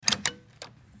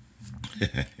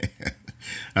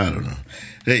I don't know.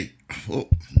 Hey,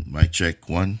 mic check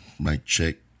 1, mic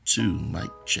check 2, mic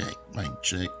check.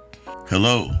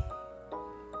 Hello,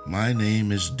 my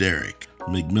name is Derrick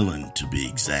McMillon, to be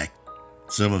exact.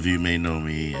 Some of you may know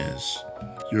me as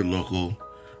your local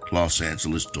Los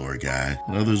Angeles door guy,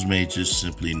 and others may just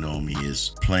simply know me as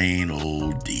plain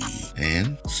old D.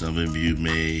 And some of you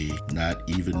may not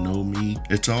even know me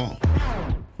at all.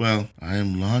 Well, I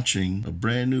am launching a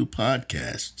brand new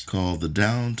podcast called the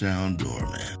Downtown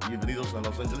Doorman. Bienvenidos a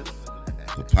Los Angeles.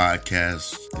 The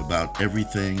podcast about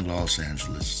everything Los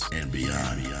Angeles and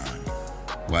beyond.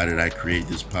 Why did I create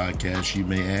this podcast, you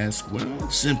may ask? Well,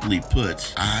 simply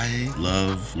put, I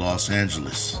love Los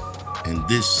Angeles, and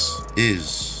this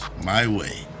is my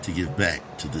way to give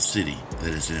back to the city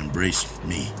that has embraced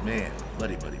me. Man,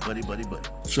 buddy.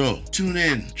 So, tune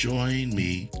in, join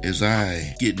me as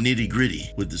I get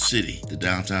nitty-gritty with the city, the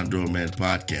Downtown Doorman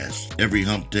podcast, every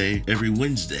hump day, every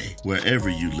Wednesday, wherever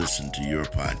you listen to your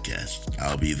podcast.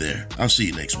 I'll be there. I'll see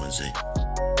you next Wednesday.